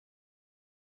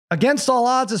Against All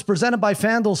Odds is presented by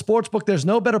FanDuel Sportsbook. There's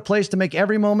no better place to make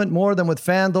every moment more than with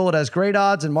FanDuel. It has great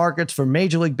odds and markets for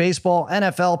Major League Baseball,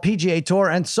 NFL, PGA Tour,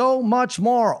 and so much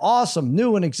more. Awesome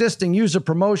new and existing user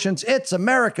promotions. It's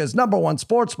America's #1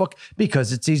 sportsbook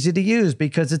because it's easy to use,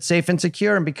 because it's safe and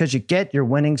secure, and because you get your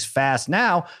winnings fast.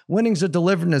 Now, winnings are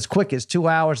delivered in as quick as 2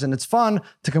 hours, and it's fun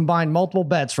to combine multiple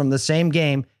bets from the same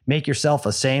game. Make yourself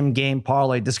a same-game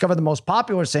parlay. Discover the most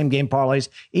popular same-game parlays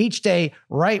each day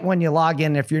right when you log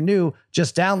in. If you're new,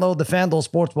 just download the FanDuel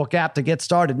Sportsbook app to get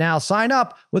started now. Sign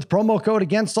up with promo code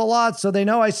Against All Odds so they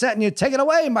know I sent you. Take it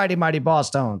away, mighty, mighty Boss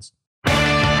Tones.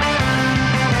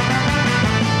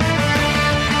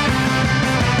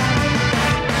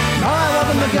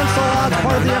 Against All Odds,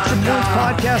 part of the Extra Points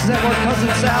Podcast Network. Cousin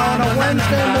Sal on a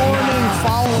Wednesday morning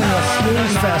following a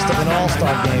snooze fest of an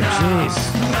all-star game.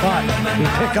 Jeez. But we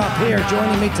pick up here.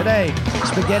 Joining me today,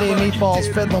 Spaghetti and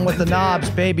Meatballs fiddling with the knobs,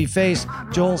 Babyface,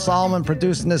 Joel Solomon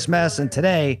producing this mess. And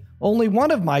today, only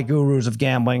one of my gurus of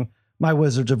gambling, my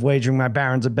wizards of wagering, my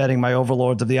barons of betting, my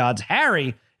overlords of the odds,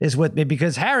 Harry, is with me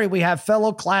because, Harry, we have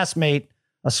fellow classmate,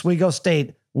 Oswego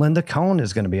State, Linda Cohn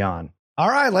is going to be on. All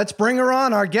right, let's bring her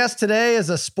on. Our guest today is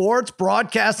a sports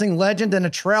broadcasting legend and a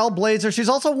trailblazer. She's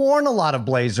also worn a lot of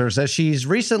blazers as she's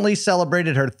recently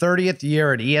celebrated her 30th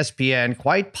year at ESPN,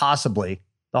 quite possibly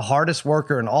the hardest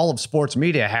worker in all of sports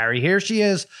media, Harry. Here she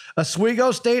is,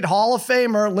 Oswego State Hall of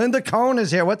Famer. Linda Cohn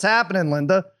is here. What's happening,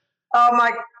 Linda? Oh,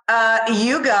 my,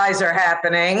 you guys are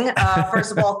happening.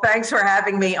 First of all, thanks for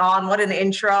having me on. What an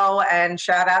intro, and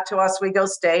shout out to Oswego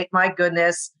State. My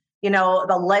goodness. You know,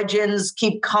 the legends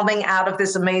keep coming out of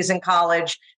this amazing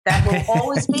college that will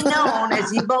always be known,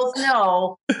 as you both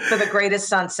know, for the greatest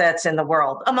sunsets in the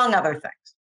world, among other things.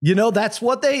 You know, that's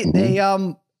what they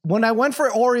when I went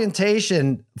for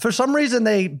orientation, for some reason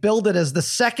they billed it as the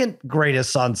second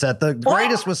greatest sunset. The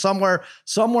greatest was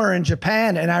somewhere in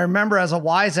Japan. And I remember as a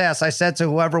wise ass, I said to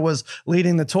whoever was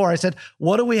leading the tour, I said,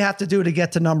 what do we have to do to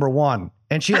get to #1?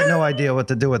 And she had no idea what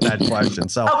to do with that question.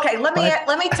 So okay, let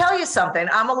me tell you something.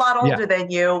 I'm a lot older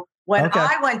than you. When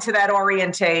I went to that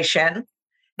orientation,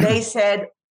 they said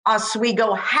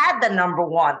Oswego had the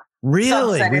 #1.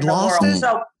 Really? We lost it?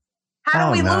 So how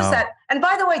do we lose that? And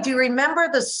by the way, do you remember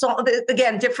the song?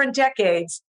 Again, different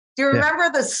decades. Do you remember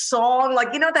the song? Like,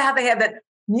 you know how they had that?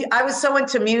 I was so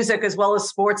into music as well as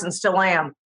sports and still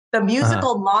am. The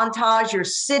musical montage, you're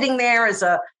sitting there as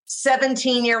a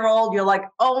 17-year-old. You're like,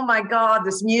 oh my God,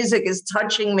 this music is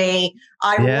touching me.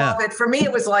 I love it. For me,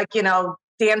 it was like, you know,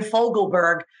 Dan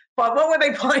Fogelberg. But what were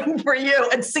they playing for you?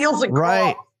 And Seals and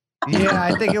Right. Yeah,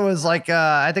 I think it was like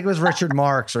Richard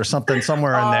Marx or something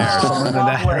somewhere in there.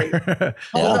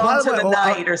 Hold on to the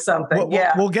night or something.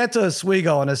 We'll get to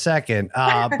Oswego in a second.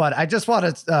 But I just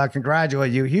want to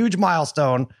congratulate you. Huge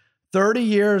milestone. 30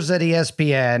 years at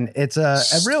ESPN. It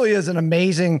really is an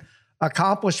amazing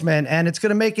accomplishment, and it's going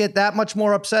to make it that much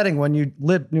more upsetting when you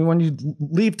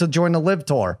leave to join the Live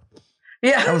Tour.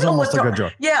 Yeah, that was almost a good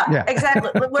joke. Yeah,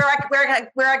 exactly. where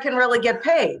I can really get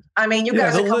paid. I mean, you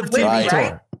guys are coming with me,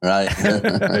 right? Right.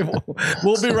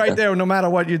 We'll be right there no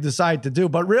matter what you decide to do.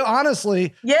 But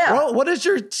honestly, what is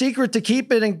your secret to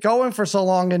keep it and going for so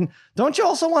long? And don't you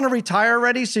also want to retire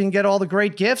already so you can get all the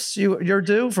great gifts you're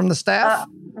due from the staff?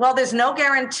 Well, there's no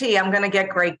guarantee I'm going to get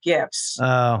great gifts.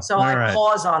 So I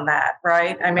pause on that,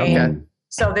 right? I mean,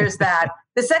 so there's that.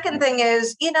 The second thing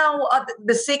is, you know,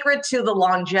 the secret to the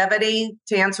longevity,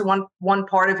 to answer one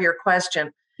part of your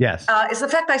question, yes, is the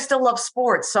fact I still love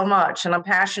sports so much and I'm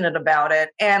passionate about it.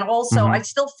 And also I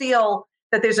still feel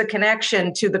that there's a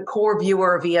connection to the core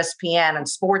viewer of ESPN and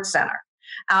SportsCenter.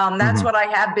 That's what I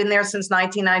have been there since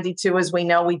 1992. As we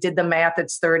know, we did the math,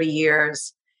 it's 30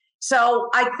 years. So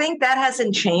I think that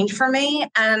hasn't changed for me.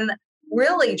 And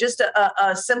really just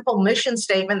a simple mission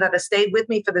statement that has stayed with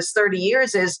me for this 30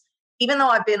 years is, even though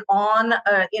I've been on,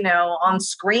 on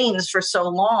screens for so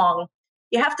long,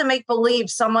 you have to make believe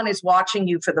someone is watching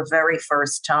you for the very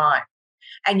first time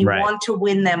and you want to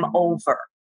win them over.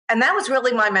 And that was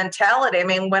really my mentality. I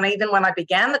mean, when I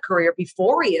began the career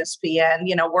before ESPN,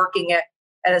 you know, working at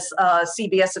a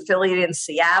CBS affiliate in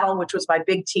Seattle, which was my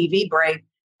big TV break.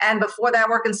 And before that,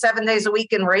 working 7 days a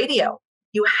week in radio,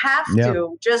 you have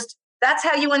to just, that's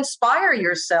how you inspire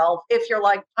yourself. If you're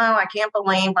like, oh, I can't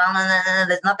believe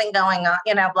there's nothing going on,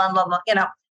 you know, blah, blah, blah, you know.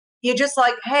 You're just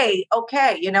like, hey,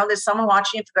 okay, you know, there's someone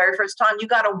watching you for the very first time. You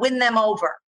got to win them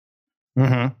over.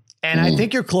 Mm-hmm. And I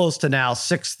think you're close to now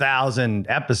 6,000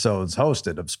 episodes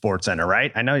hosted of SportsCenter,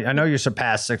 right? I know you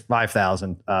surpassed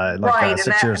 5,000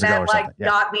 6 years ago or something.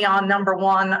 Got me on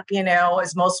 #1, you know,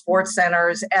 as most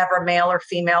SportsCenters ever, male or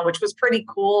female, which was pretty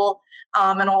cool.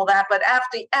 and all that. But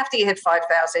after you hit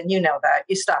 5,000, you know that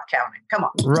you stop counting. Come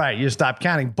on. Right. You stop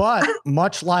counting. But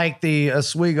much like the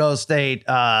Oswego State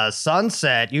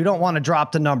sunset, you don't want to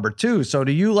drop to number 2. So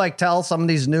do you tell some of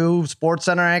these new Sports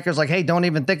Center anchors hey, don't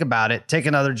even think about it. Take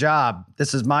another job.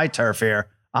 This is my turf here.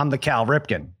 I'm the Cal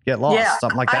Ripken. Get lost.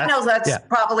 Something like that. I know that's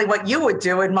probably what you would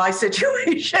do in my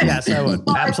situation. Yes, I would.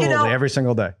 But, absolutely. Every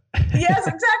single day. Yes,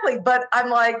 exactly. But I'm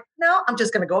no, I'm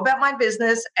just going to go about my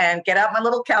business and get out my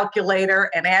little calculator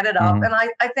and add it up. Mm-hmm. And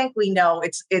I think we know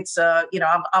it's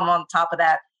I'm on top of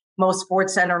that, most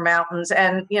Sports Center mountains.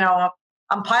 And,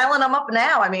 I'm piling them up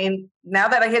now. I mean, now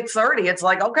that I hit 30, it's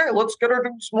okay, let's get her to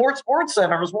more Sports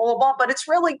Centers, blah, blah, blah. But it's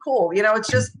really cool. It's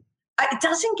just, it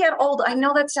doesn't get old. I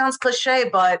know that sounds cliche,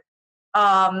 but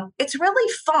it's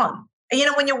really fun.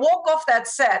 And, when you walk off that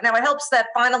set, now it helps that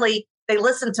finally they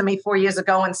listened to me 4 years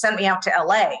ago and sent me out to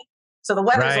LA. So the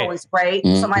weather's always great.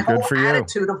 So my whole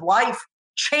attitude of life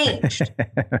changed.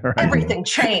 Right. Everything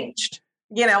changed.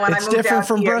 And it's I moved different out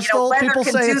from here. Bristol. People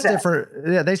say it's different.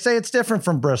 Yeah, they say it's different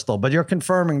from Bristol, but you're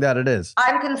confirming that it is.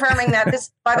 I'm confirming that.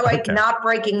 This, by the way, not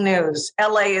breaking news.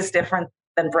 LA is different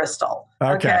than Bristol.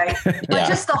 Okay. But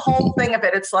just the whole thing of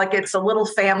it, it's it's a little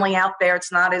family out there.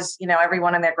 It's not as,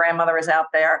 everyone and their grandmother is out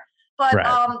there. But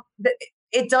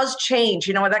it does change.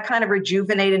 That kind of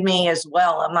rejuvenated me as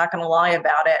well. I'm not going to lie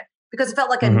about it because it felt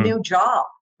like a new job.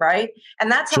 Right.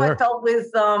 And that's how I felt with,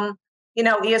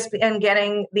 ESPN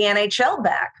getting the NHL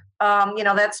back.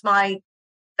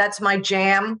 That's my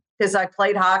jam because I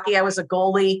played hockey. I was a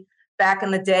goalie back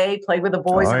in the day, played with the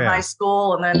boys in high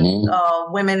school and then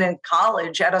women in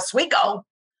college at Oswego,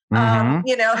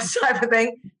 type of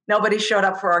thing. Nobody showed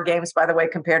up for our games, by the way,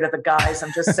 compared to the guys.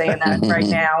 I'm just saying that right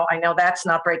now. I know that's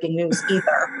not breaking news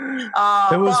either.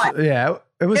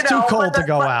 It was too cold to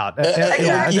go out.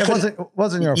 It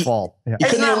wasn't your fault. Yeah. You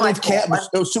couldn't even leave campus.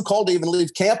 It was too cold to even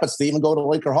leave campus to even go to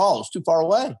Laker Hall. It was too far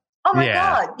away. Oh my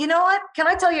God. You know what? Can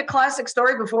I tell you a classic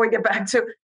story before we get back to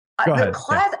the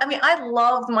class? I mean, I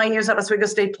loved my years at Oswego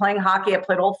State playing hockey. I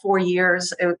played all 4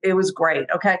 years. It was great.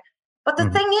 Okay. But the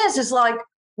thing is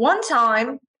one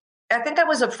time, I think I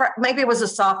was maybe it was a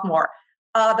sophomore.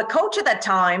 The coach at that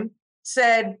time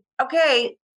said,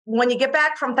 okay, when you get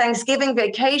back from Thanksgiving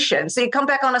vacation, so you come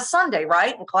back on a Sunday,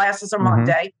 right? And classes are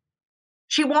Monday.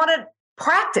 She wanted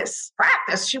practice.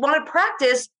 She wanted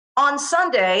practice on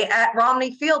Sunday at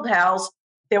Romney Fieldhouse.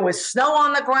 There was snow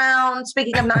on the ground.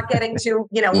 Speaking of not getting to,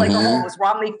 Laker Hall, it was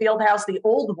Romney Fieldhouse, the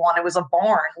old one. It was a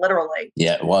barn, literally.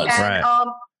 Yeah, it was. And, I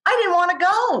didn't want to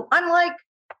go. I'm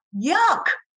yuck.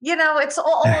 It's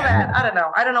all of that.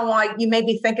 I don't know why you made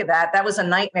me think of that. That was a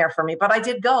nightmare for me, but I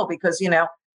did go because,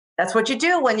 that's what you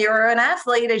do when you're an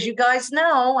athlete, as you guys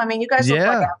know. I mean, you guys look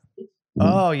like athletes.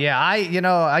 Oh yeah,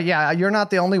 you're not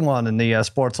the only one in the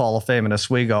Sports Hall of Fame in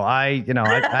Oswego. I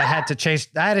had to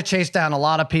chase down a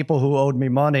lot of people who owed me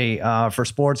money for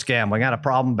sports gambling. I had a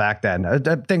problem back then.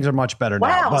 Things are much better now.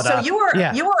 Wow, but, so you were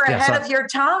ahead of your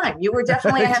time. You were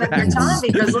definitely ahead of your time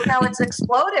because look how it's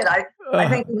exploded. I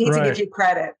think we need to give you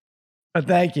credit.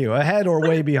 Thank you. Ahead or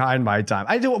way behind my time.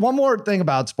 I do one more thing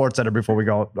about SportsCenter before we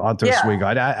go on to Oswego.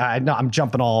 I know I'm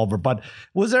jumping all over, but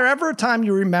was there ever a time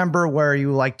you remember where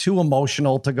you too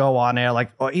emotional to go on air?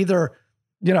 Or either,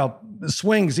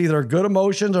 swings, either good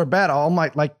emotions or bad. Oh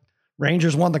my,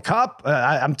 Rangers won the cup.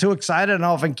 I'm too excited. I don't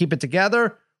know if I can keep it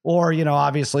together. Or,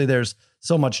 obviously there's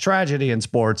so much tragedy in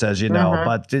sports, as you know,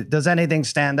 but does anything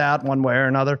stand out one way or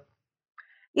another?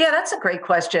 Yeah, that's a great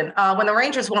question. When the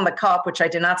Rangers won the cup, which I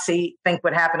did not think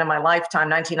would happen in my lifetime,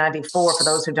 1994, for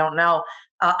those who don't know,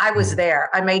 I was there.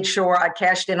 I made sure I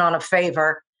cashed in on a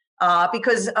favor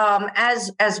because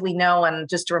as we know, and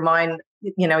just to remind,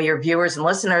 your viewers and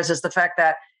listeners, is the fact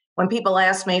that when people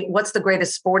ask me, what's the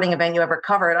greatest sporting event you ever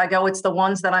covered? I go, it's the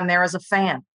ones that I'm there as a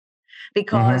fan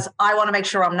because I want to make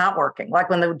sure I'm not working. Like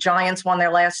when the Giants won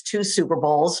their last 2 Super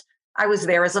Bowls, I was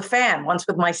there as a fan, once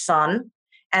with my son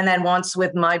and then once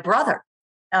with my brother.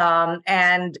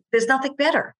 And there's nothing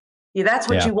better. That's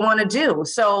what you want to do.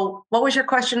 So what was your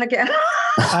question again?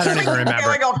 I don't even remember.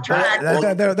 Going off track.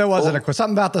 There wasn't a question.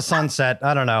 Something about the sunset.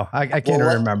 I don't know. I can't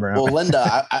remember. Well,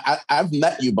 Linda, I've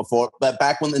met you before, but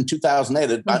back when in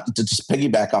 2008, to just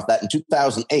piggyback off that, in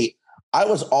 2008, I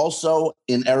was also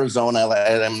in Arizona.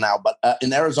 I am now, but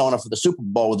in Arizona for the Super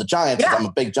Bowl with the Giants. I'm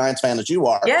a big Giants fan, as you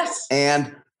are. Yes.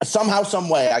 And somehow, some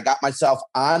way, I got myself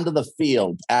onto the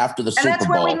field after the Super Bowl. And that's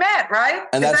where we met, right?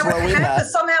 And that's where we met.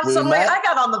 Somehow, some way, I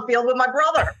got on the field with my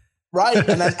brother. Right,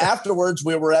 and then afterwards,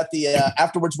 we were at the.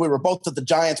 Afterwards, we were both at the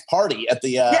Giants party at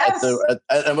the.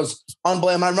 It was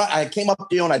unbelievable. I came up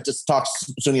to you and I just talked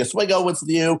SUNY Oswego with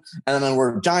you, and then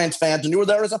we're Giants fans, and you were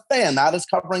there as a fan, not as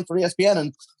covering for ESPN.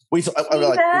 And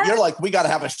You're like, we got to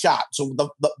have a shot. So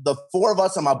the four of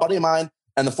us and my buddy of mine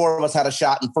and the four of us had a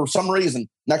shot. And for some reason,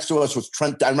 next to us was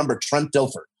Trent. I remember Trent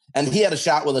Dilfer. And he had a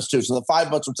shot with us too. So the five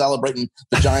of us were celebrating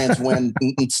the Giants win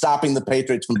and stopping the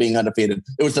Patriots from being undefeated.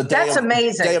 It was That's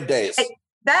amazing. Day of days.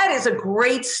 That is a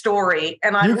great story.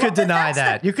 And you could deny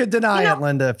that. You could deny it,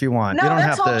 Linda, if you want. No, you don't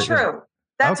that's have all to, true.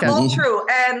 That's all true.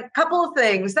 And a couple of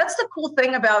things. That's the cool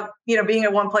thing about, being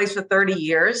at one place for 30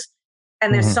 years.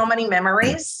 And there's so many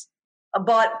memories.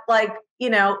 But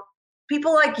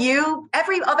people like you,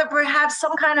 every other have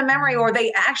some kind of memory, or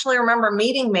they actually remember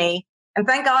meeting me. And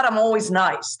thank God I'm always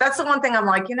nice. That's the one thing I'm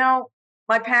like,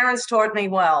 my parents taught me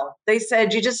well. They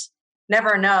said, you just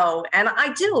never know. And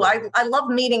I do. I love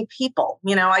meeting people.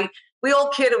 We all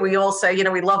kid and we all say,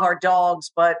 we love our dogs,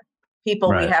 but people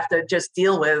we have to just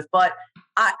deal with. But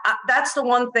I that's the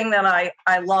one thing that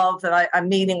I love, that I'm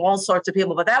meeting all sorts of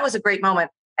people. But that was a great moment.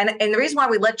 And the reason why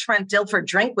we let Trent Dilfer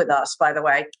drink with us, by the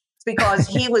way, is because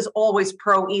he was always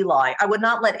pro Eli. I would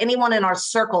not let anyone in our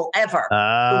circle ever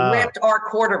who ripped our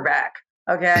quarterback.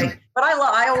 Okay. But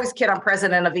I always kid, I'm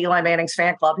president of Eli Manning's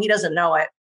fan club. He doesn't know it,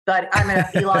 but I'm an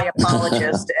Eli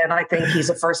apologist. And I think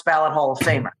he's a first ballot Hall of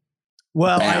Famer.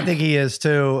 Well, Bam. I think he is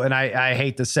too, and I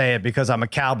hate to say it because I'm a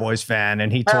Cowboys fan, and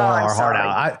he tore our heart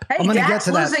out. I'm going to get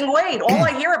to losing weight. All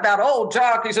I hear about,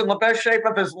 Jack, he's in the best shape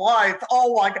of his life.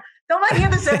 Oh my God! Don't I hear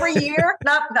this every year?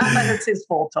 Not that it's his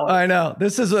fault. Totally. I know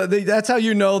this is that's how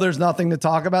there's nothing to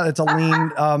talk about. It's a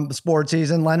lean sports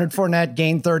season. Leonard Fournette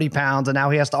gained 30 pounds, and now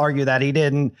he has to argue that he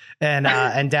didn't,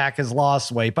 and Dak has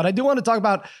lost weight. But I do want to talk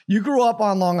about, you grew up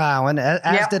on Long Island,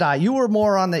 as did I. You were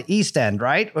more on the East End,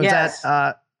 right? Yes.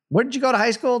 Where did you go to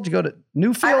high school? Did you go to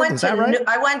Newfield? Is that right?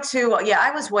 I went to,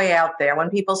 I was way out there. When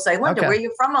people say, Linda, where are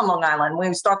you from on Long Island? When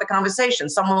we start the conversation,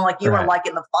 someone like you are like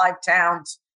in the 5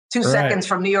 towns, 2 seconds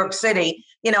from New York City.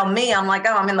 Me, I'm like,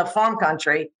 I'm in the farm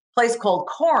country. Place called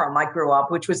Coram, I grew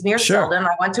up, which was near Selden.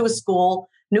 I went to a school,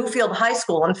 Newfield High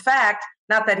School. In fact,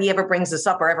 not that he ever brings this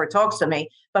up or ever talks to me,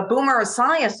 but Boomer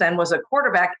Esiason was a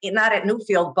quarterback, not at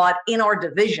Newfield, but in our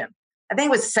division. I think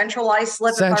it was Central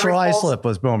Islip. Central Islip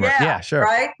was Boomer. Yeah, sure.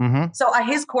 Right. Mm-hmm. So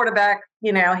his quarterback,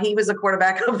 he was a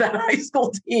quarterback of that high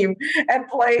school team and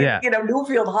played,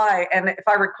 Newfield High. And if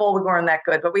I recall, we weren't that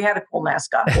good, but we had a cool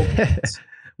mascot.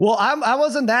 Well, I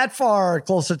wasn't that far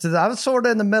closer to that. I was sort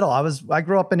of in the middle. I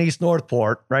grew up in East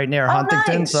Northport, right near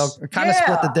Huntington. Nice. So I kind of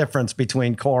split the difference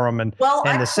between Coram and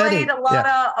the city. I played a lot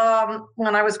of,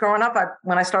 when I was growing up,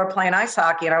 when I started playing ice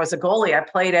hockey and I was a goalie, I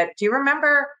played do you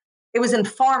remember? It was in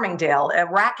Farmingdale, a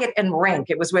racket and rink.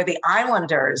 It was where the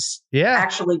Islanders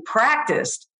actually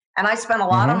practiced. And I spent a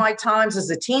lot of my times as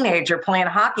a teenager playing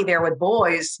hockey there with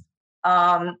boys,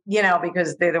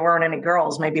 because there weren't any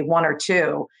girls, maybe 1 or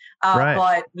 2.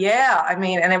 But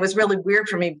and it was really weird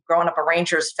for me growing up a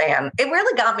Rangers fan. It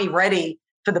really got me ready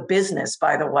for the business,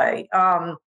 by the way.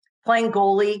 Playing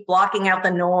goalie, blocking out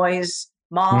the noise.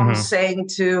 Moms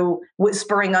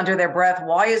whispering under their breath,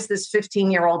 why is this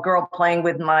 15-year-old girl playing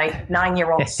with my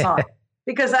 9-year-old son?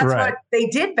 Because that's what they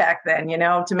did back then,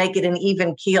 to make it an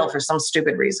even keel for some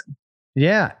stupid reason.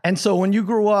 Yeah. And so when you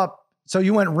grew up, so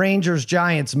you went Rangers,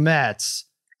 Giants, Mets.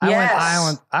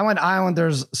 I went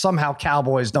Islanders, somehow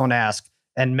Cowboys, don't ask,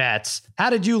 and Mets. How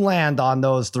did you land on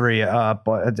those three?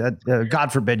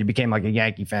 God forbid you became like a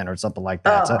Yankee fan or something like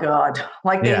that. Oh, God.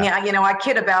 I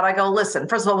kid about, I go, listen,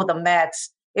 first of all, with the Mets,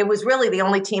 it was really the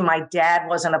only team my dad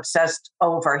wasn't obsessed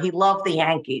over. He loved the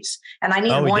Yankees. And I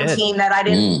needed one team that I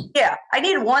didn't. Yeah, I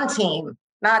needed one team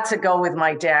not to go with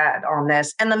my dad on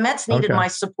this. And the Mets needed my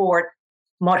support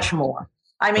much more.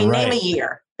 I mean, name a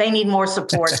year. They need more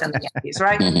support than the Yankees,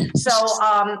 right? So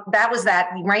that was that.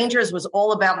 Rangers was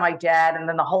all about my dad, and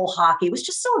then the whole hockey was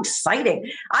just so exciting.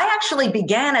 I actually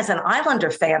began as an Islander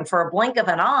fan for a blink of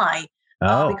an eye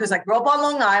because I grew up on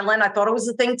Long Island. I thought it was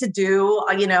the thing to do.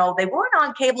 They weren't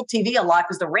on cable TV a lot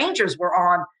because the Rangers were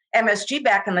on MSG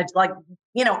back in the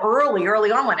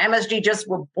early on when MSG just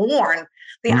were born.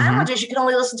 The Islanders you could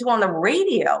only listen to on the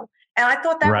radio, and I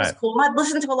thought that was cool. I'd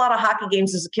listened to a lot of hockey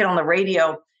games as a kid on the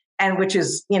radio. And which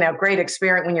is, great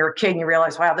experience when you're a kid and you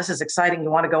realize, wow, this is exciting.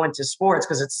 You want to go into sports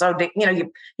because it's so,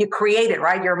 you create it,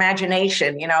 right? Your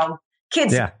imagination,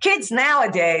 kids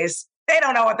nowadays, they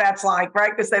don't know what that's like,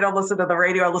 right? Because they don't listen to the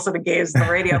radio or listen to games on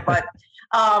the radio. But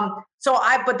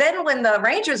but then when the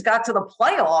Rangers got to the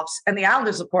playoffs and the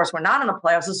Islanders, of course, were not in the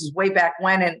playoffs, this is way back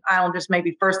when in Islanders,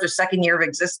 maybe first or second year of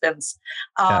existence.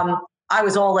 I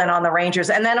was all in on the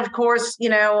Rangers. And then, of course,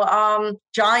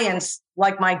 Giants,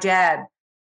 like my dad.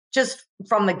 Just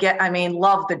from the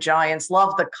love the Giants,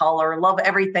 love the color, love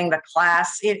everything, the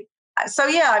class. The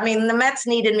Mets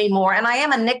needed me more. And I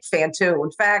am a Knicks fan too.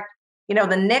 In fact,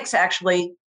 the Knicks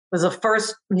actually was the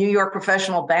first New York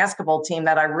professional basketball team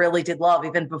that I really did love,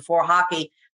 even before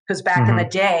hockey. Because back in the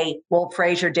day, Walt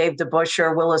Frazier, Dave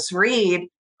DeBusschere, Willis Reed,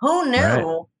 who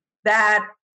knew that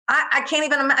I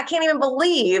can't even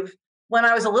believe when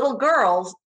I was a little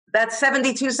girl that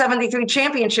 72-73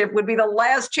 championship would be the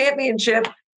last championship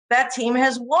that team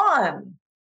has won.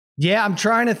 Yeah, I'm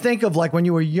trying to think of like when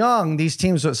you were young, these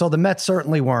teams. So the Mets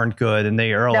certainly weren't good in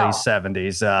the early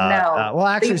 70s. Well,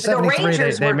 actually, the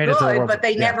Rangers they were made good, it to the World but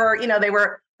they never, they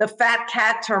were the fat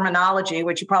cat terminology,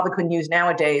 which you probably couldn't use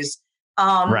nowadays.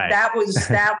 That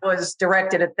was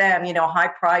directed at them. High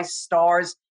price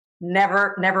stars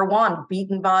never won,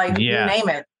 beaten by you name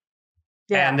it.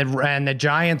 Yeah. And the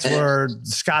Giants were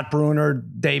Scott Brunner,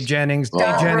 Dave Jennings.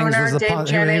 Dave Jennings was the Dave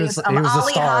Jennings, he was the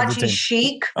star of the team.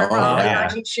 Sheik,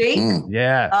 Haji Sheik,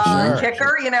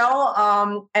 kicker.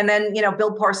 And then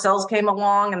Bill Parcells came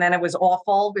along, and then it was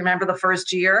awful. Remember the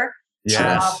first year?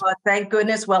 Yes. But thank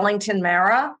goodness Wellington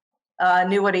Mara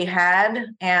knew what he had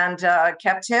and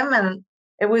kept him, and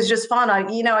it was just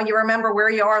fun. You remember where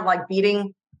you are, like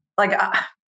beating, like.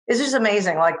 It's just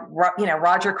amazing. Like,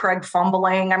 Roger Craig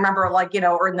fumbling. I remember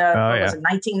or in the, was it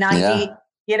 1990,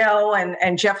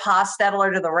 and Jeff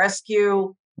Hostetler to the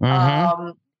rescue.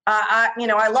 I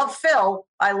love Phil.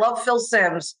 I love Phil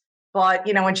Simms, but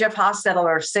when Jeff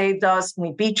Hostetler saved us,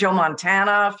 we beat Joe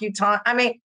Montana a few times. I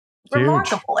mean,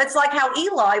 remarkable. It's like how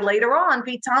Eli later on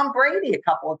beat Tom Brady a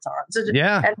couple of times.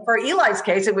 Yeah. And for Eli's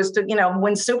case, it was to,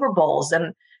 win Super Bowls.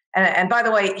 And by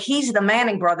the way, he's the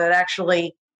Manning brother that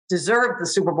actually deserved the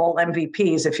Super Bowl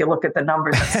MVPs if you look at the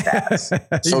numbers and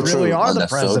stats. You really are the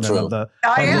president of the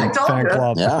fan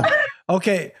club. Yeah.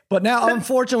 Okay, but now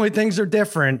unfortunately things are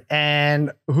different.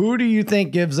 And who do you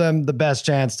think gives them the best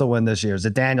chance to win this year? Is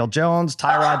it Daniel Jones,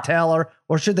 Tyrod Taylor,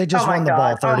 or should they just run the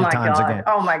ball 30 times a game?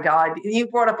 Oh my God. You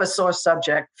brought up a sore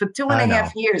subject. For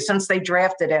 2.5 years since they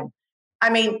drafted him. I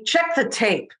mean, check the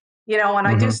tape. When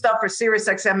I do stuff for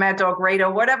SiriusXM, Mad Dog Radio,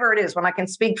 whatever it is, when I can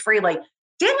speak freely.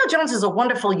 Daniel Jones is a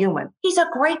wonderful human. He's a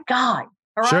great guy.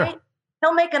 All right.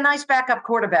 He'll make a nice backup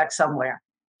quarterback somewhere.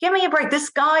 Give me a break. This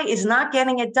guy is not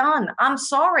getting it done. I'm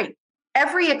sorry.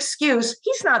 Every excuse,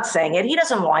 he's not saying it. He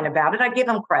doesn't whine about it. I give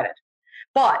him credit.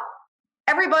 But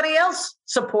everybody else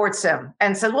supports him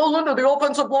and says, well, Linda, the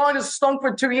offensive line has stunk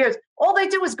for 2 years. All they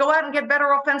do is go out and get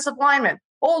better offensive linemen.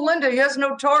 Oh, Linda, he has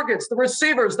no targets. The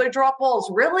receivers, they drop balls.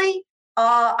 Really?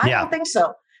 I don't think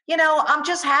so. I'm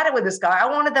just had it with this guy. I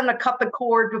wanted them to cut the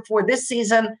cord before this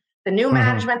season. The new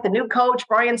management, the new coach,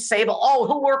 Brian Sable. Oh,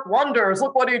 he'll work wonders.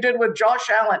 Look what he did with Josh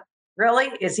Allen.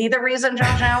 Really? Is he the reason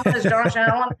Josh Allen is Josh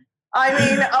Allen? I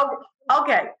mean,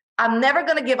 okay. I'm never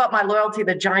going to give up my loyalty to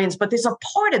the Giants, but there's a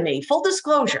part of me, full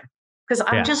disclosure, because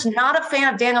I'm just not a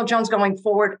fan of Daniel Jones going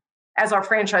forward as our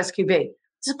franchise QB.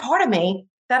 There's a part of me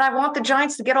that I want the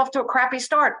Giants to get off to a crappy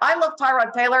start. I love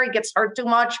Tyrod Taylor. He gets hurt too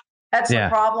much. That's the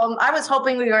problem. I was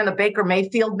hoping we were in the Baker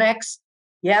Mayfield mix.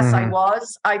 Yes, I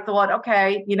was. I thought,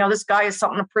 okay, this guy has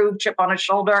something to prove, chip on his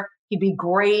shoulder. He'd be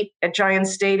great at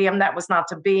Giants Stadium. That was not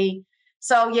to be.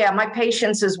 So, yeah, my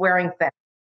patience is wearing thin.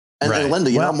 And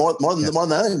Linda, more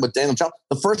than anything, but Daniel Jones,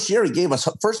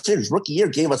 his rookie year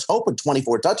gave us hope with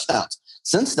 24 touchdowns.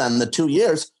 Since then, the 2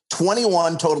 years,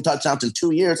 21 total touchdowns in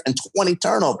 2 years and 20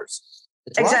 turnovers.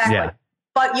 Exactly. Yeah.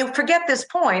 But you forget this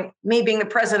point, me being the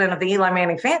president of the Eli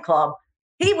Manning fan club,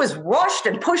 he was rushed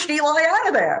and pushed Eli out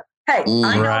of there. Hey,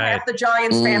 I know half the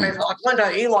Giants fan is like,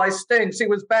 Linda, Eli stinks. He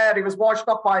was bad. He was washed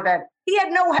up by then. He had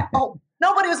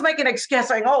nobody was making excuses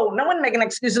saying, no one making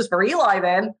excuses for Eli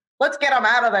then. Let's get him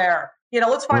out of there.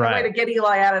 Let's find a way to get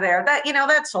Eli out of there.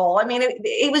 That's all. I mean,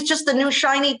 it was just a new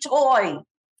shiny toy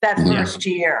that first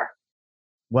year.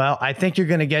 Well, I think you're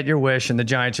going to get your wish, and the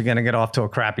Giants are going to get off to a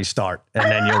crappy start, and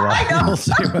then you're right. We'll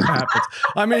see what happens.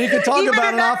 I mean, you can talk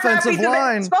about an offensive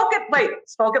line.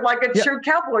 Spoken like a true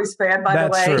Cowboys fan, by the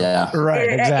way. True. Yeah, right,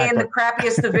 exactly. In the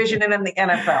crappiest division in the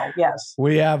NFL, yes.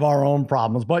 We have our own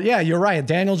problems. But, yeah, you're right.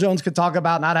 Daniel Jones could talk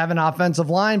about not having an offensive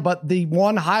line, but the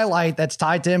one highlight that's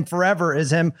tied to him forever is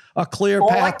him a clear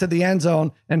path to the end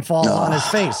zone and fall on his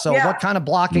face. So what kind of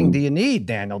blocking do you need,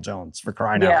 Daniel Jones, for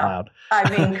crying out loud? I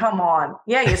mean, come on.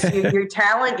 Yeah. Your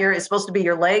talent, it's supposed to be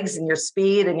your legs and your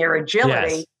speed and your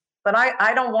agility, but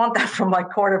I don't want that from my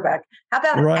quarterback. How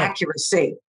about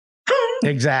accuracy?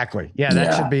 Exactly. Yeah,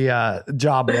 that should be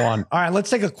job one. All right,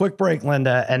 let's take a quick break,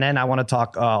 Linda, and then I want to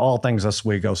talk all things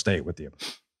Oswego State with you.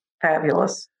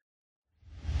 Fabulous.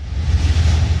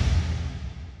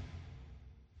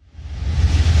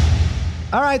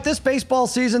 All right, this baseball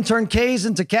season turned K's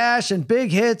into cash and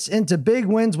big hits into big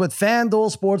wins with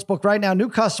FanDuel Sportsbook. Right now, new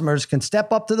customers can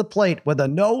step up to the plate with a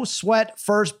no-sweat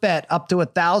first bet up to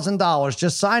 $1,000.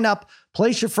 Just sign up,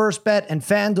 place your first bet, and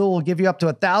FanDuel will give you up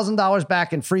to $1,000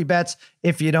 back in free bets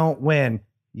if you don't win.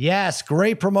 Yes,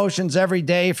 great promotions every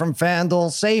day from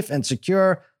FanDuel, safe and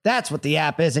secure. That's what the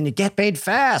app is, and you get paid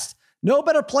fast. No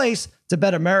better place to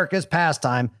bet America's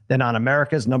pastime than on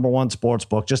America's #1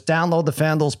 sportsbook. Just download the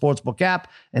FanDuel Sportsbook app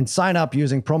and sign up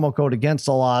using promo code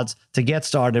AGAINSTALL-ODDS to get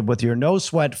started with your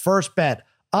no-sweat first bet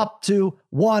up to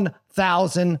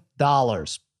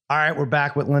 $1,000. All right, we're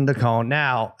back with Linda Cohn.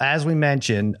 Now, as we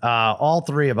mentioned, all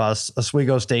three of us,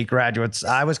 Oswego State graduates.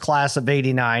 I was class of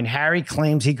 89. Harry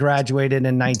claims he graduated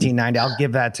in 1990. I'll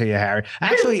give that to you, Harry.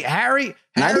 Actually, Harry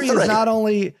is not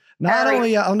only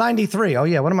 93. Oh,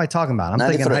 yeah. What am I talking about? I'm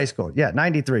 93. Thinking high school. Yeah,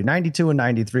 93, 92 and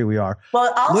 93 we are.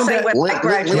 Well, I'll say when I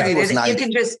graduated, you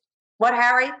can just, what,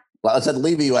 Harry? Well, I said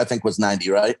Levy, I think, was 90,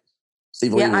 right?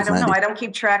 Steve Levy I don't 90. know. I don't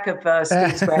keep track of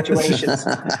Steve's graduations.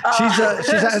 She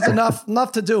has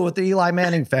enough to do with the Eli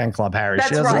Manning fan club, Harry.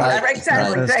 That's right.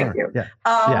 Exactly. Thank you. Yeah.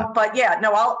 But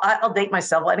I'll date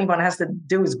myself. All anyone has to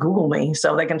do is Google me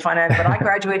so they can find out. But I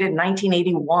graduated in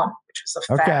 1981, which was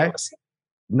a fabulous.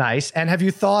 Nice. And have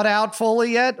you thawed out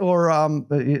fully yet, or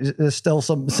there's still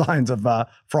some signs of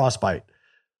frostbite?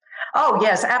 Oh,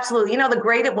 yes, absolutely. You know,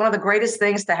 one of the greatest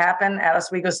things to happen at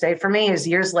Oswego State for me is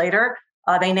years later,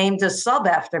 they named a sub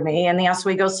after me in the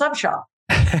Oswego Sub Shop.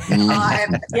 True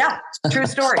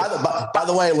story. By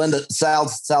the way, Linda,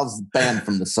 Sal's banned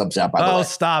from the sub shop.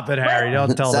 Stop it, Harry.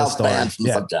 Don't tell this story. Banned from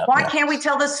the sub shop. Why can't we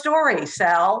tell the story,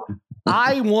 Sal?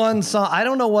 I won I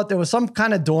don't know what, there was some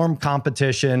kind of dorm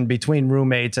competition between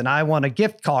roommates, and I won a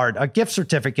gift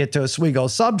certificate to Oswego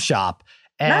Sub Shop.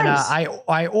 And nice.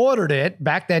 I ordered it.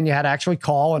 Back then you had to actually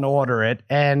call and order it.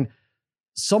 And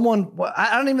someone,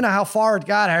 I don't even know how far it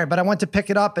got, Harry, but I went to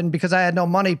pick it up, and because I had no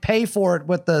money, pay for it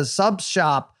with the sub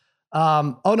shop.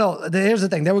 Here's the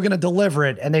thing. They were going to deliver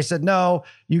it, and they said, no,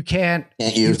 you can't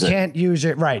use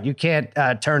it. Right. You can't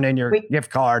turn in your gift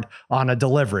card on a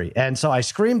delivery. And so I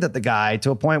screamed at the guy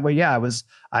to a point where, I was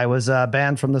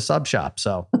banned from the sub shop.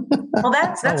 So, well,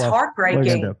 that's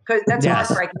heartbreaking. That's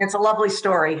heartbreaking. It's a lovely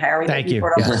story, Harry. Thank you.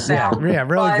 Yeah,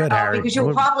 really good, Harry. Because you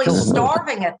were probably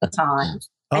starving at the time.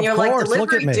 And you're like,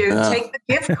 delivery dude, take the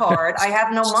gift card. I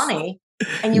have no money.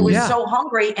 And you were so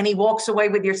hungry, and he walks away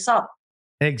with your sub.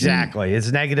 Exactly. It's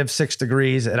 -6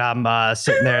 degrees, and I'm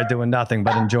sitting there doing nothing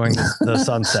but enjoying the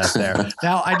sunset there.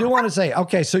 Now, I do want to say,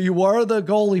 okay, so you were the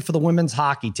goalie for the women's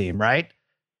hockey team, right?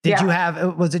 Did you have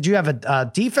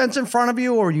a defense in front of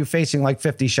you, or were you facing like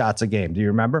 50 shots a game? Do you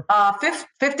remember?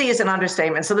 50 is an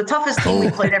understatement. So the toughest team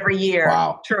we played every year,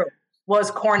 true,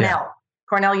 was Cornell.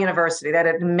 Cornell University. They had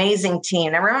an amazing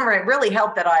team. And remember, it really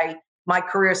helped that my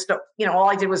career, all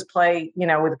I did was play,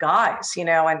 with guys,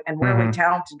 and really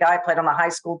talented guy, played on the high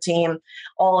school team,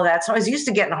 all of that. So I was used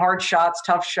to getting hard shots,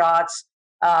 tough shots,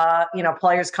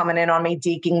 players coming in on me,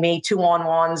 deking me,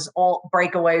 2-on-1s, all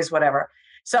breakaways, whatever.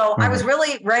 So I was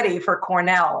really ready for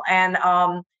Cornell. And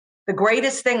the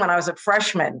greatest thing when I was a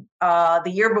freshman,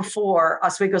 the year before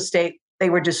Oswego State, they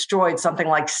were destroyed something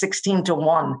like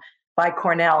 16-1 by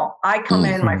Cornell. I come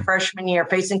in my freshman year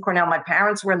facing Cornell. My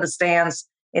parents were in the stands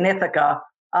in Ithaca.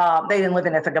 They didn't live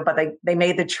in Ithaca, but they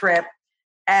made the trip.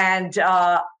 And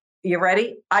you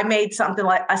ready? I made something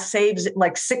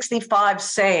like 65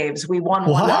 saves. We won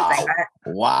 1-0.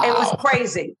 Wow. It was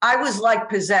crazy. I was like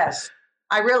possessed.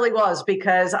 I really was,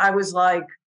 because I was like,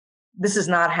 this is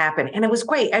not happening. And it was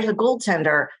great. As a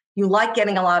goaltender, you like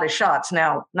getting a lot of shots.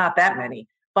 Now, not that many.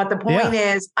 But the point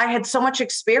is, I had so much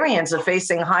experience of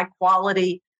facing high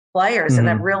quality players, and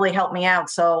that really helped me out.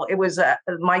 So it was,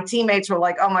 my teammates were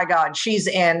like, oh my God, she's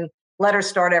in, let her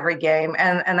start every game.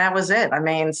 And that was it. I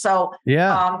mean, so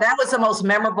that was the most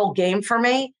memorable game for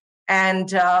me. And,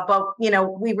 but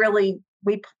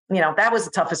that was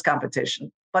the toughest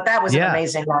competition, but that was an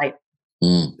amazing night.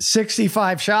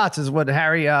 65 shots is what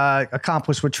Harry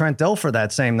accomplished with Trent Dilfer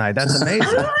that same night. That's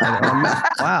amazing.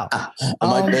 Wow.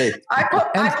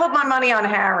 I put my money on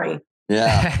Harry.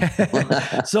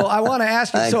 Yeah. So I want to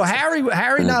ask you, so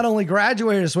Harry not only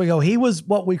graduated Oswego, he was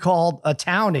what we called a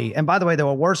townie. And by the way, there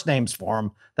were worse names for him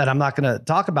that I'm not going to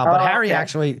talk about, but Harry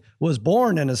actually was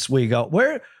born in Oswego.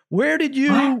 Where did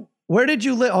you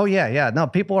live? Oh yeah. No,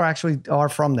 people are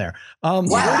from there. Where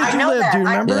did you live? Do you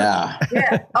remember? Yeah.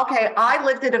 Okay. I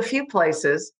lived at a few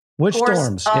places. Which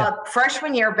dorms?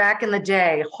 Freshman year back in the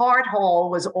day, Hart Hall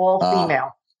was all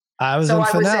female. I was in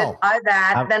Fennell.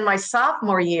 Then my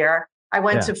sophomore year, I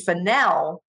went to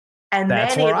Fennell, and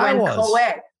That's then it went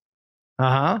co-ed.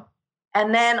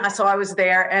 And then, so I was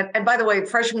there. And by the way,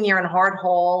 freshman year in Hart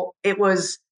Hall, it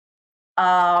wasn't,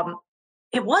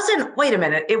 wait a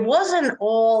minute.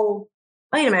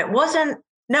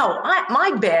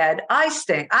 My bad. I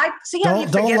stink. I see how you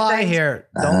forget Don't lie things. here.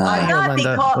 Don't lie here,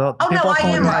 Linda. No, I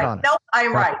am right. No,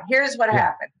 I'm right. Here's what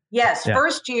happened. Yes,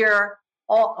 first year,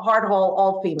 Hart Hall,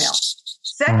 all female.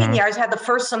 Second year, I had the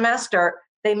first semester,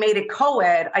 they made it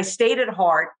co-ed. I stayed at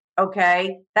Hart.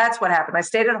 Okay. That's what happened. I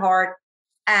stayed at Hart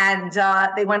and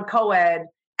they went co-ed.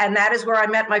 And that is where I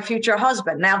met my future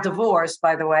husband, now divorced,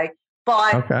 by the way.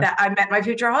 But I met my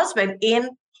future husband in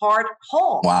Hart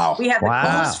Hall. Wow. We had the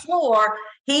coolest floor.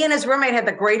 He and his roommate had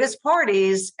the greatest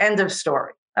parties. End of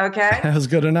story. Okay. That was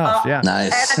good enough. Yeah.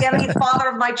 Nice. And again, he's father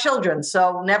of my children.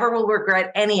 So never will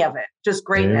regret any of it. Just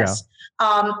greatness.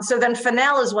 So then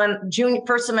Fennell is when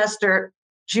first semester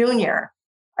junior.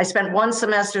 I spent one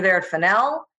semester there at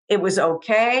Fennell. It was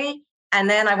okay. And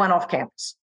then I went off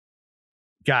campus.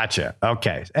 Gotcha.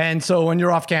 Okay. And so when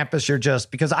you're off campus, you're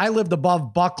just, because I lived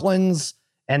above Buckland's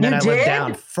and then I lived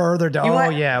down further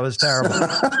down. Yeah, it was terrible.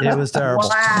 It was terrible.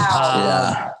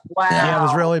 Wow. Wow. Yeah, it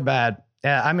was really bad.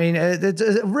 Yeah, I mean, it's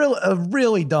a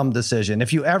really dumb decision.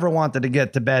 If you ever wanted to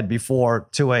get to bed before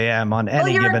 2 a.m. on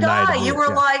any given night. You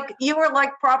were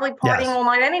like probably partying all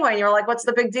night anyway. And you're like, what's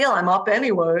the big deal? I'm up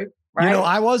anyway. Right? You know,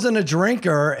 I wasn't a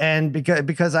drinker, and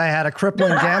because I had a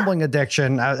crippling gambling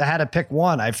addiction, I had to pick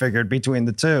one. I figured between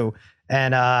the two,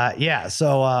 and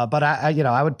but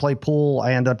I would play pool.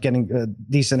 I ended up getting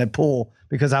decent at pool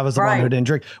because I was the one who didn't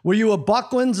drink. Were you a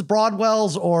Buckland's,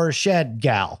 Broadwell's, or Shed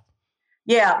gal?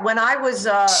 Yeah, when I was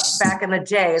back in the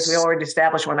day, as we already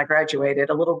established when I graduated,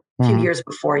 few years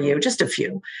before you, just a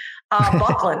few.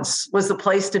 Buckland's was the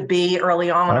place to be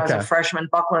early on when I was a freshman.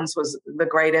 Buckland's was the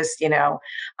greatest,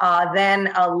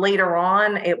 Then later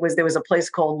on, there was a place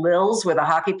called Lil's where the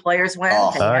hockey players went.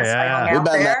 I hung out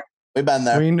there. We've been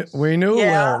there. We knew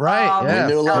Lil, right?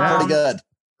 We knew Lil pretty good.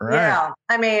 Right. Yeah,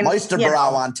 I mean,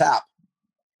 Meisterbrow on tap.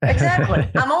 Exactly.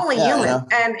 I'm only human.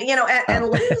 And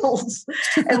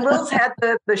Lil's had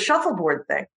the shuffleboard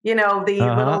thing, the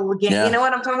little game, you know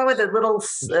what I'm talking about? The little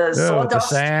sawdust. The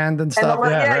sand and stuff.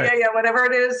 Whatever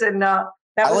it is. And that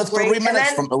was great.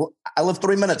 I live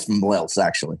 3 minutes from Lil's,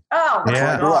 actually. Oh,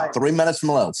 I grew up 3 minutes from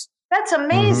Lil's. That's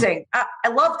amazing. I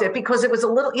loved it because it was a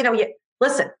little,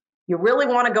 listen, you really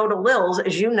want to go to Lil's,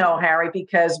 as you know, Harry,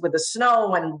 because with the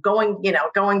snow and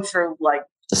going through like,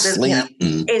 sleet.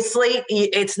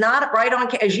 It's not right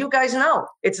on, as you guys know,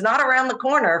 it's not around the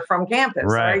corner from campus.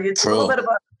 Right? It's a little bit of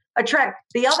a trek.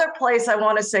 The other place I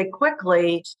want to say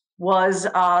quickly was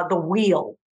the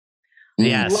Wheel.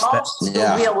 Yes. The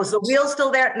Wheel. Was the Wheel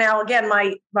still there? Now, again,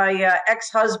 my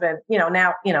ex-husband, again,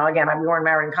 we weren't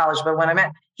married in college, but when I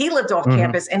met, he lived off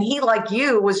campus and he, like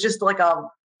you, was just like a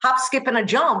hop, skip, and a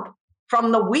jump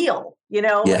from the Wheel, in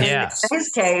his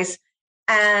case.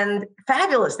 And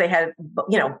fabulous. They had,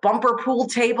 bumper pool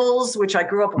tables, which I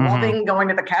grew up loving, going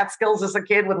to the Catskills as a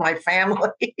kid with my family.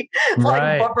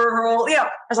 Bumper pool. I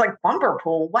was like, bumper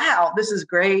pool. Wow, this is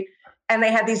great. And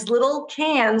they had these little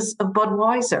cans of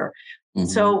Budweiser. Mm-hmm.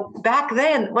 So back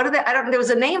then, there was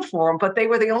a name for them, but they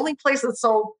were the only place that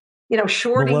sold,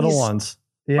 shorties. The little ones.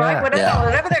 Yeah. Right?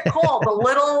 Whatever they're called, the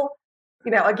little,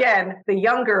 again, the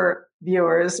younger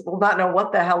viewers will not know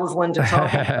what the hell is Linda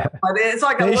talking about. But it's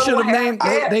like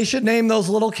they should name those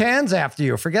little cans after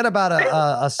you. Forget about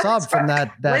a sub from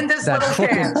that Linda's little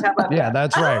cans. How about that?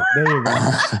 That's right. There you go.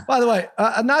 By the way,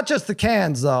 not just the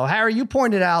cans though. Harry, you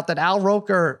pointed out that Al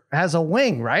Roker has a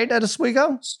wing, right, at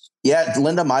Oswego? Yeah,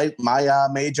 Linda, my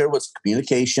major was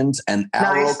communications, and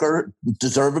Al Roker,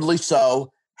 deservedly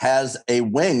so, has a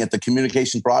wing at the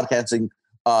communications broadcasting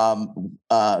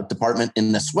department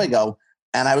in Oswego.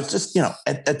 And I was just,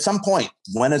 at some point,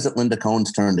 when is it Linda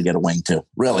Cohn's turn to get a wing too?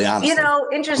 Really, honestly.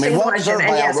 Interesting question. And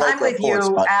yes, I'm with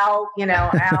you, Al.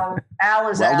 Al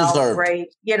is Al,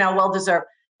 great. Well deserved.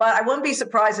 But I wouldn't be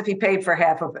surprised if he paid for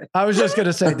half of it. I was just going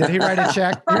to say, did he write a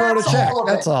check? He wrote a check.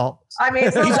 That's all. I mean,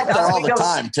 it's he's like up there all the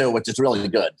time too, which is really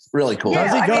good, really cool.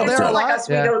 Yeah, Does he go it's there not like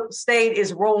Oswego State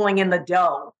is rolling in the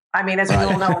dough. I mean, as we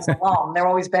all know, it's alum. They're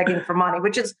always begging for money,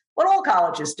 which is what all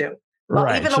colleges do.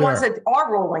 Well, even the ones that are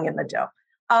rolling in the dough.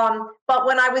 But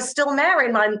when I was still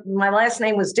married, my last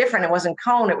name was different. It wasn't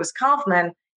Cohn, it was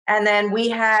Kaufman. And then we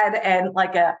had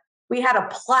a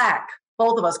plaque,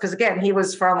 both of us, because again, he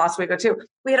was from Oswego too.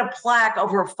 We had a plaque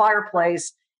over a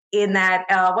fireplace in that,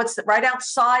 right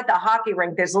outside the hockey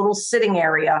rink, there's a little sitting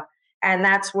area. And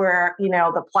that's where,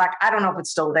 the plaque, I don't know if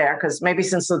it's still there because maybe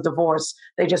since the divorce,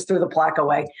 they just threw the plaque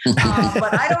away.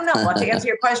 But I don't know. To answer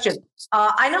your question,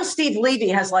 I know Steve Levy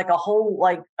has like a whole,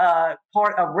 a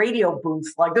radio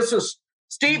booth. Like this is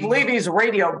Steve Levy's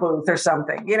radio booth or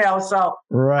something, so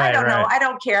I don't know. I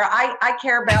don't care. I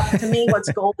care about, to me,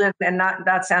 what's golden and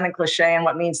not sounding cliche, and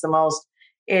what means the most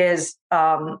is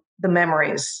the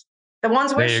memories, the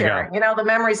ones we're sharing, the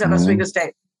memories of a sweetest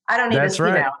day. I don't need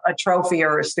a trophy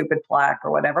or a stupid plaque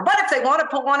or whatever. But if they want to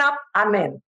put one up, I'm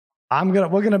in.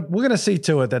 We're gonna see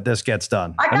to it that this gets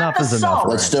done. Enough is enough.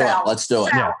 Let's do it. Let's do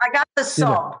it. Yeah. I got the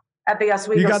sub at the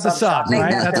Oswego. You got the sub,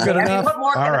 right? That's good enough. What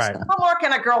more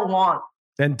can a girl want?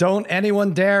 Then don't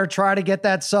anyone dare try to get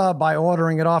that sub by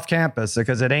ordering it off campus,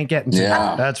 because it ain't getting to you.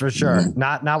 That's for sure. Mm-hmm.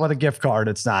 Not with a gift card.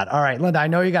 It's not. All right, Linda, I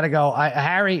know you got to go.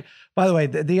 Harry, by the way,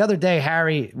 the other day,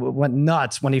 Harry went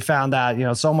nuts when he found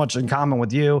out, so much in common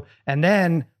with you. And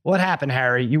then what happened,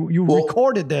 Harry? You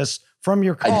recorded this from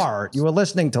your car. You were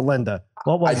listening to Linda.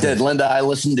 What was it? Did, Linda. I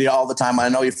listen to you all the time. I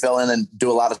know you fill in and do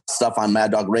a lot of stuff on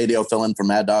Mad Dog Radio, fill in for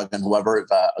Mad Dog and whoever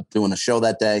doing a show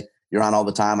that day. You're on all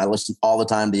the time. I listen all the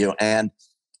time to you. And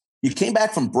you came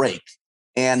back from break.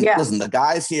 And listen, the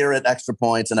guys here at Extra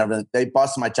Points and everything, they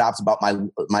bust my chops about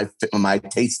my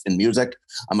taste in music.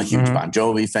 I'm a huge Bon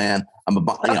Jovi fan. I'm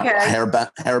a hair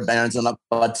bands and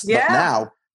but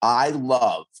now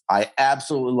I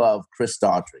absolutely love Chris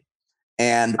Daughtry.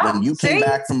 And when you came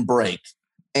back from break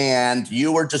and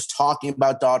you were just talking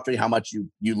about Daughtry, how much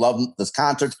you love this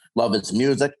concert, love his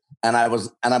music, and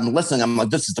I'm listening. I'm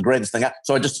like, this is the greatest thing.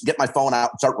 So I just get my phone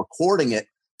out and start recording it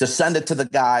to send it to the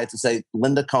guy to say,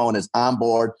 Linda Cohn is on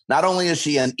board. Not only is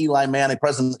she an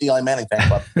president of the Eli Manning fan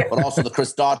club, but also the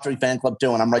Chris Daughtry fan club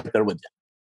too. And I'm right there with you.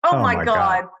 Oh my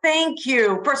God. Thank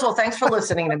you. First of all, thanks for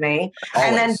listening to me.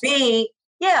 And then B,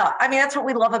 that's what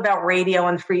we love about radio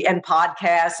and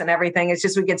podcasts and everything. It's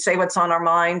just, we can say what's on our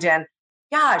mind. And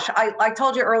gosh, I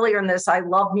told you earlier in this, I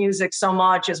love music so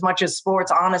much as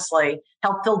sports, honestly,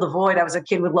 helped fill the void. I was a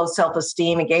kid with low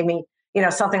self-esteem. It gave me,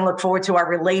 something to look forward to. I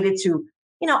related to,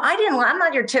 I'm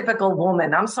not your typical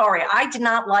woman. I'm sorry. I did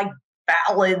not like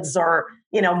ballads or,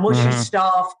 mushy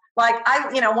stuff. Like I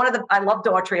love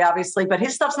Daughtry, obviously, but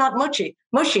his stuff's not mushy.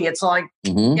 It's like,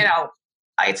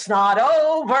 it's not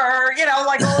over,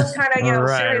 like all this kind of,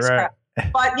 serious crap.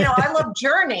 But, I love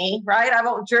Journey, right?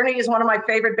 Journey is one of my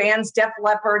favorite bands. Def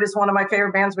Leppard is one of my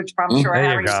favorite bands, which I'm sure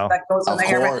Harry that goes on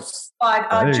there.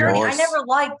 But Journey, I never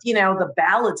liked, the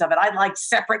ballads of it. I liked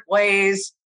Separate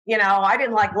Ways. I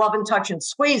didn't like Love and Touch and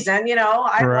Squeezing,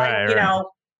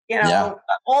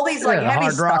 all these like heavy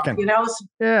stuff,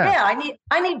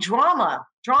 I need drama.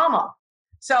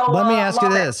 So let me ask you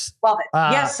this. Love it.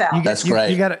 Yes, Sal. That's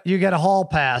great. You get a hall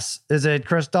pass. Is it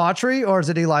Chris Daughtry or is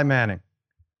it Eli Manning?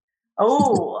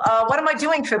 Oh, what am I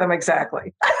doing for them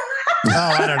exactly?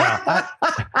 I don't know.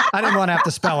 I didn't want to have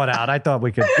to spell it out. I thought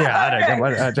we could. Yeah.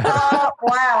 Okay.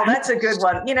 Wow, that's a good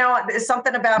one. There's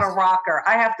something about a rocker.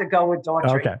 I have to go with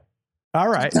Daughtry. Okay. All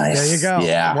right. Nice. There you go.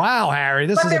 Yeah. Wow, Harry,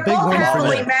 this is a big win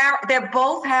for you. They're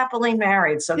both happily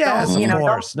married. So yes, of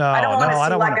course. I don't want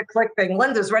to see a click thing.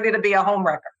 Linda's ready to be a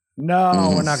homewrecker.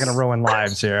 No, we're not going to ruin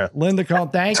lives here. Linda Cohn,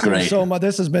 thank you so much.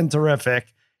 This has been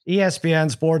terrific.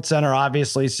 ESPN Sports Center,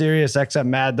 obviously, Sirius XM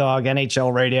Mad Dog,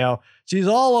 NHL Radio. She's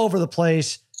all over the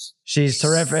place. She's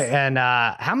terrific. And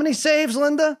how many saves,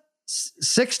 Linda?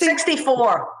 60?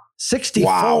 64.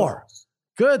 64. Wow.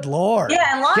 Good Lord. Yeah,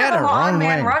 and a lot of them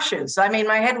on-man rushes. I mean,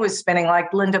 my head was spinning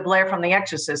like Linda Blair from The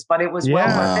Exorcist, but it was well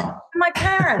worth it. My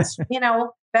parents,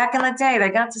 back in the day, they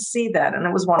got to see that, and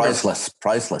it was wonderful.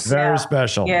 Priceless. Very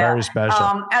special. Yeah. Very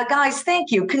special. Guys,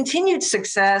 thank you. Continued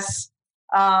success.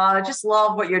 Just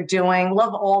love what you're doing.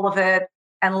 Love all of it.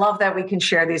 And love that we can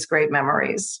share these great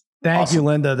memories. Thank you,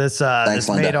 Linda. This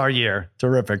Linda. made our year.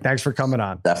 Terrific. Thanks for coming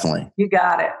on. Definitely. You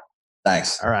got it.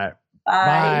 Thanks. All right.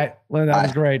 Bye. Linda, that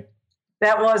was great.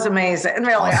 That was amazing. And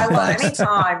really, I love any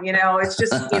time, it's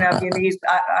just, if you need,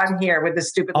 I'm here with this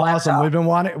stupid laptop.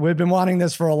 Awesome. We've been wanting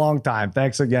this for a long time.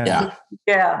 Thanks again.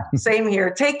 Yeah. Same here.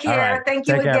 Take care. Right. Thank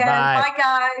you again. Bye,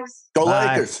 guys. Go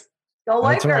Lakers. Go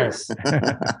Lakers.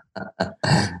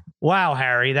 Right. Wow,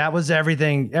 Harry, that was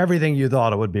everything you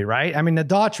thought it would be, right? I mean, the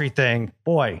Daughtry thing,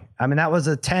 boy, that was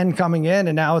a 10 coming in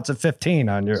and now it's a 15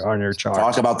 on your chart.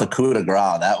 Talk about the coup de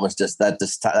grace. That was just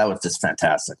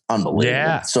fantastic. Unbelievable.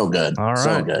 Yeah. So good. All right.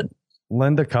 So good.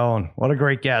 Linda Cohn. What a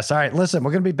great guest. All right, listen,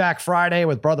 we're going to be back Friday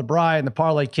with Brother Brian, the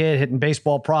Parlay Kid, hitting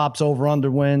baseball props, over-under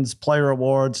wins, player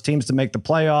awards, teams to make the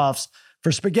playoffs,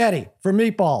 for spaghetti, for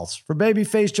meatballs, for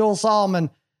babyface Joel Solomon,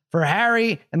 for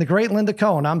Harry and the great Linda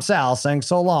Cohn. I'm Sal saying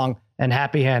so long and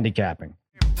happy handicapping.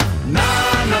 Na,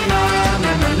 na, na,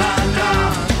 na, na, na, na,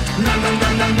 na,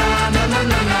 na, na, na.